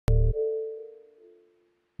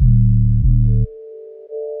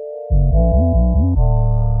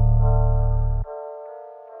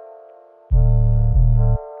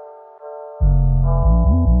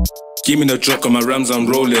Give me the drop, got my rams, I'm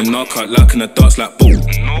rolling. Knock out, like in the darts, like boom.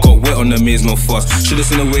 Got wet on the maze, no fuss. Should've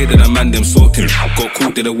seen the way that a man them sorting. Got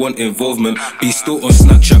caught, didn't want involvement. Be still on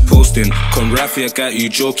Snapchat posting. Come right for your guy, you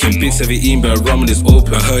joking. Bit 17, but rum is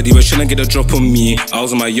open. I heard he was trying to get a drop on me. I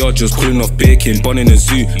was in my yard just cooling off bacon. Born in a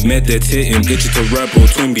zoo, meditating. Digital rap, bro,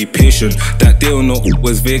 twin, be patient. That day or not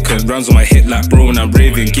was vacant. Rounds on my hip like bro when I'm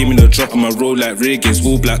raving. Give me the drop on my roll like Reagan's.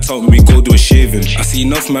 All blacked out when we go do a shaving. I see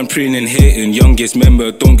enough man praying and hating. Youngest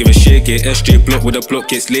member, don't give a shake it. SJ block with a block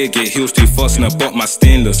gets leg it. Heels too fast and I bought my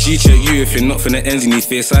stainless. G check you if you're not finna ends in your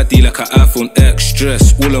face. ID like an iPhone X.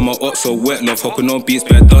 Stress, all of my ops are wet. Love hopping on beats,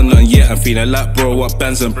 but I done nothing yet. I'm feeling like bro, what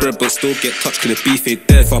bands and bread, but still get touched cause the beef ain't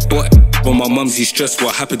dead. If I bought it, but my mum's he stressed.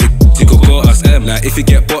 What happened to go got us M. Like if you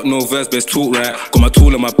get bought no verse, best talk right. Got my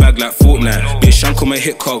tool in my bag like Fortnite. Bitch, shank on my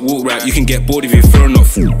hit, can't walk right. You can get bored if you're throwing up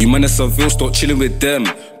fool. You man in Seville, start chilling with them.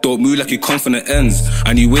 Don't move like you come from the ends.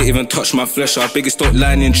 And you ain't even touch my flesh. Our biggest stop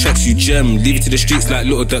lying in tracks, you gem. Leave it to the streets like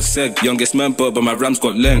little Duck said. Youngest member, but my rams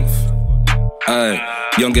got length. Aye.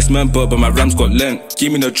 Youngest member, but my rams got length.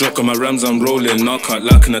 Give me the drop, got my rams, I'm rolling. Knock out,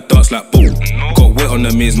 like in the darts, like boom. Got wet on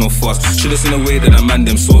the maze, no fuss. Should've seen the way that a man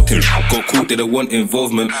them sorting. Got caught, didn't want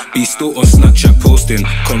involvement. Be still on Snapchat posting.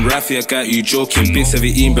 Come right for your guy, you joking. Bit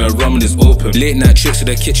 17, but rum is open. Late night trips to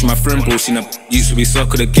the kitchen, my friend bro. Seen a used to be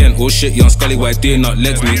circled again. Oh shit, young Scully, why they not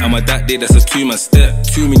legs me? I'm a that day, that's a 2-man step.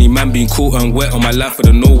 Too many man being caught and wet on my life, I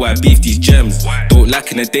don't know why I beef these gems. Don't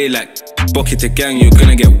lack in the day like bucket to gang, you're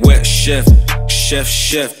gonna get wet, chef.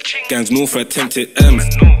 Chef, gangs known for attempted M's.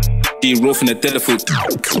 Dean roll from the dead foot,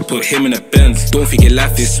 put him in a Benz. Don't think your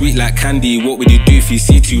life is sweet like candy. What would you do if you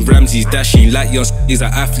see two Ramses dashing? Like young he's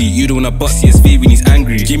an athlete, you don't wanna bust CSV when he's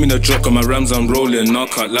angry. Give me the drop, got my rams, I'm rolling.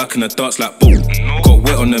 Knock out, like in the darts, like boom. Got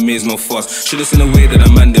wet on the maze, no fuss. Should've seen the way that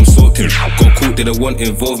a man them sorting. Got caught, didn't want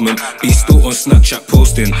involvement. Be still on Snapchat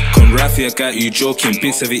posting. Come right for your guy, you joking.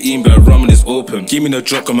 Bit 17, but rum is open. Give me the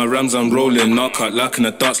drop, got my rams, I'm rolling. Knock out, like in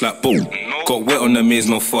the darts, like boom. Got wet on the maze,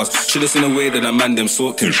 no fuss. Should've seen the way that a man them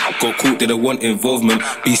sorting. Got caught, didn't want involvement.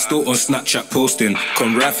 Be still on Snapchat posting.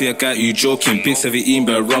 Come right for your guy, you joking. Bit 17,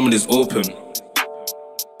 but rum is open.